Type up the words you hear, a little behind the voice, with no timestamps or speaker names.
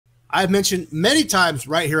I've mentioned many times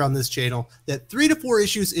right here on this channel that 3 to 4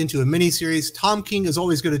 issues into a miniseries, Tom King is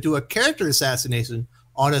always going to do a character assassination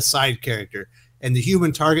on a side character, and the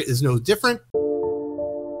Human Target is no different.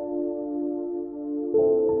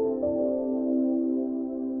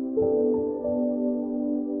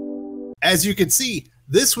 As you can see,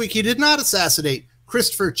 this week he did not assassinate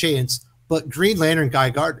Christopher Chance, but Green Lantern Guy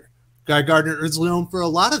Gardner. Guy Gardner is known for a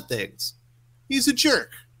lot of things. He's a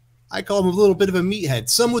jerk. I call him a little bit of a meathead.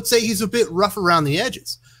 Some would say he's a bit rough around the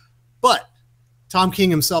edges. But Tom King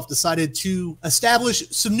himself decided to establish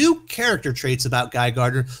some new character traits about Guy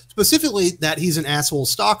Gardner, specifically that he's an asshole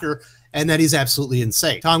stalker and that he's absolutely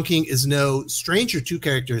insane. Tom King is no stranger to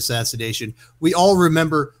character assassination. We all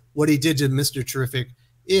remember what he did to Mr. Terrific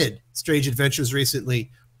in Strange Adventures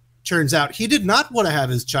recently. Turns out he did not want to have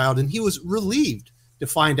his child, and he was relieved to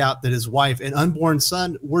find out that his wife and unborn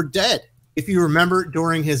son were dead. If you remember,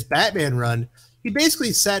 during his Batman run, he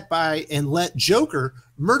basically sat by and let Joker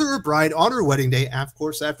murder a bride on her wedding day, of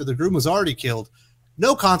course, after the groom was already killed.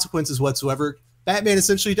 No consequences whatsoever. Batman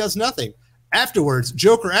essentially does nothing. Afterwards,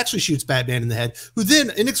 Joker actually shoots Batman in the head, who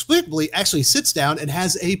then inexplicably actually sits down and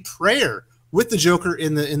has a prayer with the Joker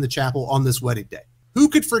in the chapel on this wedding day. Who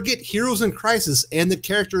could forget Heroes in Crisis and the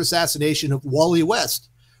character assassination of Wally West,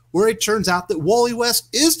 where it turns out that Wally West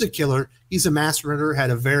is the killer. He's a mass murderer, had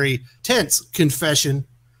a very tense confession.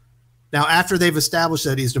 Now, after they've established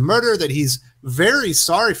that he's the murderer, that he's very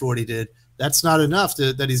sorry for what he did, that's not enough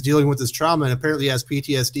that he's dealing with his trauma and apparently has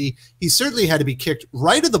PTSD. He certainly had to be kicked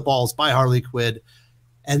right in the balls by Harley Quinn.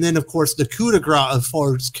 And then, of course, the coup de grace of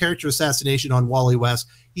for his character assassination on Wally West.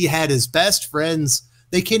 He had his best friends.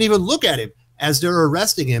 They can't even look at him as they're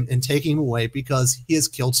arresting him and taking him away because he has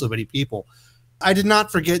killed so many people. I did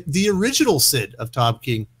not forget the original Sid of Tom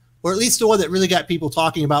King, or at least the one that really got people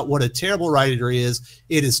talking about what a terrible writer he is.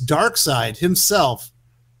 It is Darkseid himself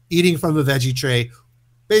eating from a veggie tray,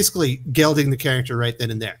 basically gelding the character right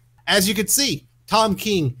then and there. As you can see, Tom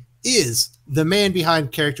King is the man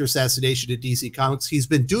behind character assassination at DC Comics. He's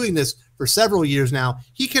been doing this for several years now.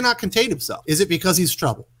 He cannot contain himself. Is it because he's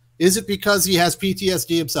trouble? Is it because he has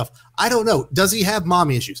PTSD himself? I don't know. Does he have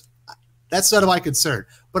mommy issues? That's none of my concern.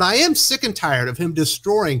 But I am sick and tired of him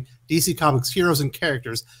destroying DC Comics heroes and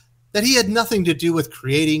characters that he had nothing to do with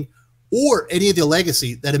creating or any of the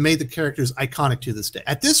legacy that had made the characters iconic to this day.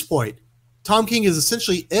 At this point, Tom King is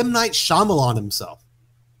essentially M. Night Shyamalan himself.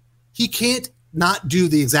 He can't not do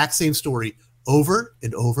the exact same story over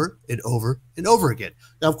and over and over and over again.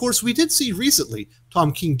 Now, of course, we did see recently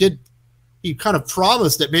Tom King he kind of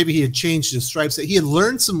promised that maybe he had changed his stripes, that he had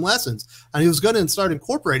learned some lessons, and he was going to start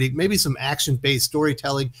incorporating maybe some action-based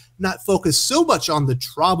storytelling, not focus so much on the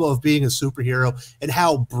trauma of being a superhero and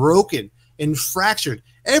how broken and fractured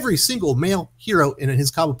every single male hero in his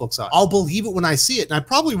comic books are. I'll believe it when I see it, and I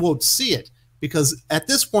probably won't see it, because at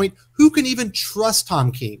this point, who can even trust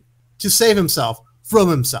Tom King to save himself from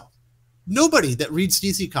himself? Nobody that reads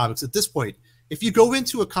DC Comics at this point, if you go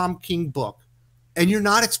into a Tom King book, and you're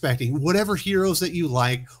not expecting whatever heroes that you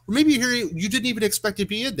like, or maybe a hero you didn't even expect to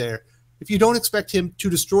be in there, if you don't expect him to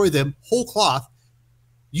destroy them whole cloth,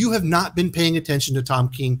 you have not been paying attention to Tom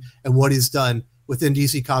King and what he's done within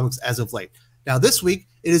DC Comics as of late. Now, this week,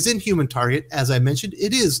 it is in Human Target. As I mentioned,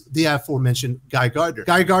 it is the aforementioned Guy Gardner.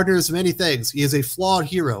 Guy Gardner is many things. He is a flawed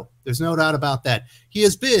hero. There's no doubt about that. He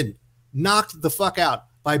has been knocked the fuck out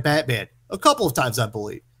by Batman a couple of times, I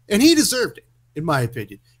believe, and he deserved it, in my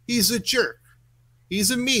opinion. He's a jerk. He's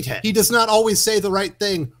a meathead. He does not always say the right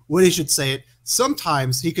thing when he should say it.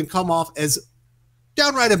 Sometimes he can come off as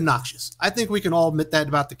downright obnoxious. I think we can all admit that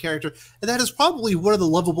about the character, and that is probably one of the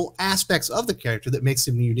lovable aspects of the character that makes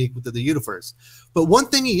him unique within the universe. But one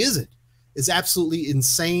thing he isn't is absolutely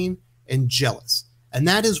insane and jealous, and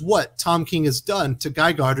that is what Tom King has done to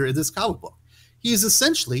Guy Gardner in this comic book. He is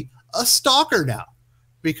essentially a stalker now,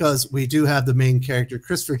 because we do have the main character,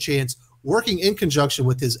 Christopher Chance, working in conjunction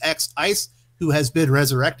with his ex, Ice, who has been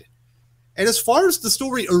resurrected. And as far as the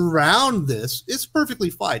story around this, it's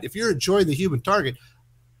perfectly fine. If you're enjoying the Human Target,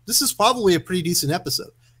 this is probably a pretty decent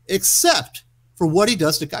episode, except for what he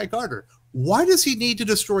does to Guy Gardner. Why does he need to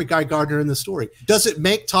destroy Guy Gardner in the story? Does it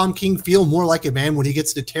make Tom King feel more like a man when he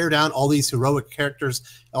gets to tear down all these heroic characters,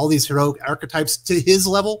 all these heroic archetypes to his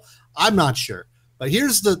level? I'm not sure. But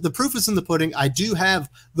here's the proof is in the pudding. I do have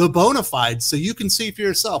the bona fides, so you can see for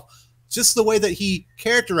yourself just the way that he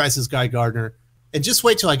characterizes Guy Gardner. And just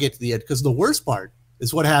wait till I get to the end, because the worst part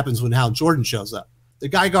is what happens when Hal Jordan shows up. The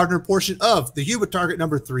Guy Gardner portion of the Human Target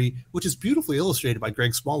 #3, which is beautifully illustrated by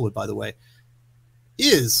Greg Smallwood, by the way,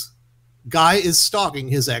 is Guy is stalking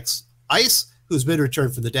his ex, Ice, who's been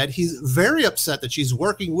returned from the dead. He's very upset that she's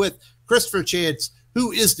working with Christopher Chance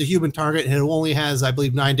who is the human target and who only has, I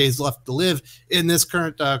believe, 9 days left to live in this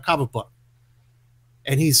current comic book.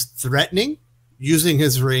 And he's threatening, using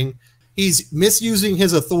his ring. He's misusing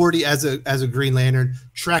his authority as a Green Lantern,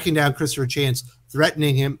 tracking down Christopher Chance,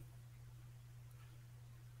 threatening him.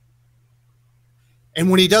 And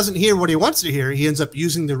when he doesn't hear what he wants to hear, he ends up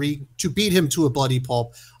using the ring to beat him to a bloody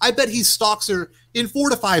pulp. I bet he stalks her in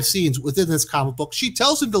 4 to 5 scenes within this comic book. She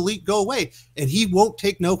tells him to go away, and he won't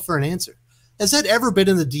take no for an answer. Has that ever been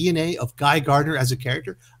in the DNA of Guy Gardner as a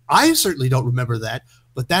character? I certainly don't remember that,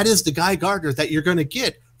 but that is the Guy Gardner that you're going to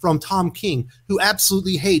get from Tom King, who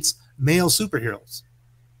absolutely hates male superheroes.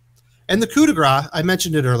 And the coup de grace, I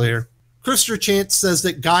mentioned it earlier. Christopher Chance says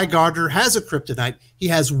that Guy Gardner has a kryptonite. He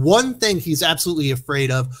has one thing he's absolutely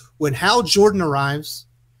afraid of. When Hal Jordan arrives,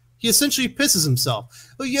 he essentially pisses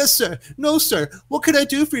himself. Oh, yes, sir. No, sir. What can I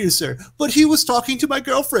do for you, sir? But he was talking to my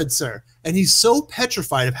girlfriend, sir. And he's so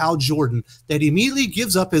petrified of Hal Jordan that he immediately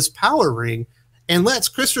gives up his power ring and lets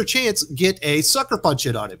Christopher Chance get a sucker punch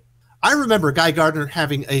hit on him. I remember Guy Gardner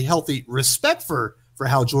having a healthy respect for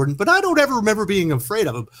Hal Jordan, but I don't ever remember being afraid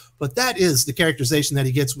of him. But that is the characterization that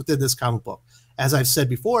he gets within this comic book. As I've said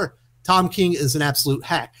before, Tom King is an absolute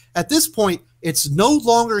hack. At this point, it's no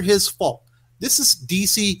longer his fault. This is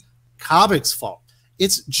DC Comics' fault.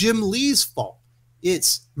 It's Jim Lee's fault.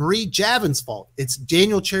 It's Marie Javin's fault. It's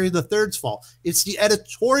Daniel Cherry III's fault. It's the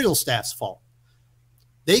editorial staff's fault.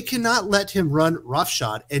 They cannot let him run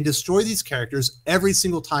roughshod and destroy these characters every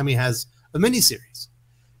single time he has a miniseries.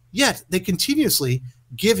 Yet, they continuously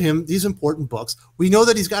give him these important books. We know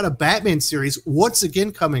that he's got a Batman series once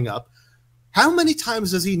again coming up. How many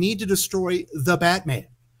times does he need to destroy the Batman?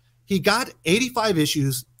 He got 85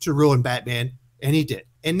 issues to ruin Batman, and he did.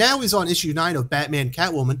 And now he's on issue 9 of Batman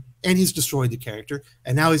Catwoman, and he's destroyed the character.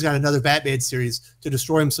 And now he's got another Batman series to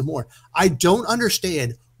destroy him some more. I don't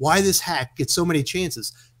understand why this hack gets so many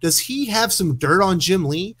chances. Does he have some dirt on Jim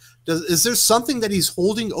Lee? Is there something that he's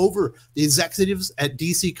holding over the executives at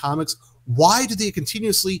DC Comics? Why do they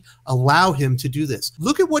continuously allow him to do this?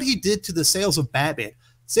 Look at what he did to the sales of Batman.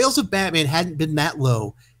 Sales of Batman hadn't been that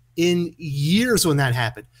low in years when that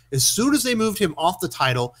happened. As soon as they moved him off the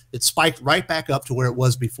title, it spiked right back up to where it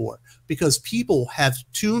was before, because people have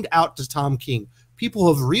tuned out to Tom King.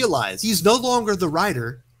 People have realized he's no longer the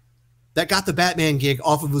writer that got the Batman gig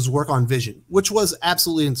off of his work on Vision, which was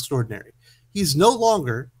absolutely extraordinary. He's no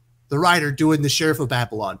longer the writer doing the Sheriff of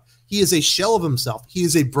Babylon. He is a shell of himself. He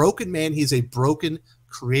is a broken man. He's a broken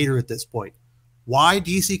creator at this point. Why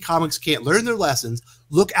DC Comics can't learn their lessons,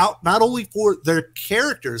 look out not only for their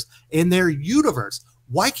characters and their universe,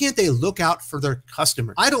 why can't they look out for their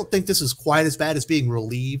customers? I don't think this is quite as bad as being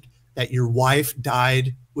relieved that your wife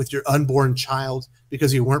died with your unborn child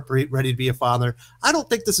because you weren't ready to be a father. I don't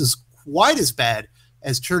think this is quite as bad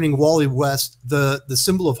as turning Wally West, the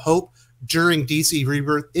symbol of hope during DC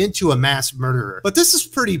Rebirth, into a mass murderer. But this is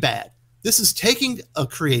pretty bad. This is taking a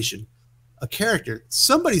creation, a character,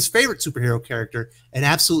 somebody's favorite superhero character, and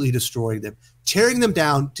absolutely destroying them, tearing them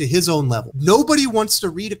down to his own level. Nobody wants to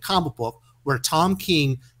read a comic book where Tom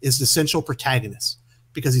King is the central protagonist,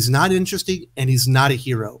 because he's not interesting and he's not a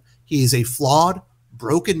hero. He is a flawed,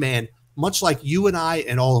 broken man, much like you and I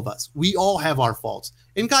and all of us. We all have our faults,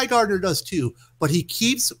 and Guy Gardner does too, but he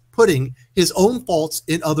keeps putting his own faults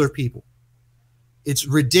in other people. It's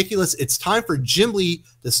ridiculous. It's time for Jim Lee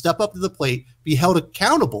to step up to the plate, be held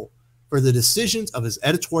accountable for the decisions of his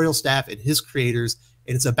editorial staff and his creators,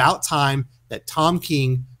 and it's about time that Tom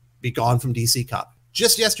King be gone from DC Comics.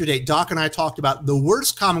 Just yesterday, Doc and I talked about the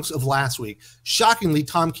worst comics of last week. Shockingly,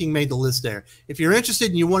 Tom King made the list there. If you're interested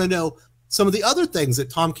and you want to know some of the other things that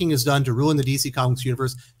Tom King has done to ruin the DC Comics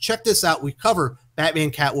universe, check this out. We cover Batman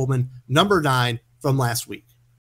Catwoman #9 from last week.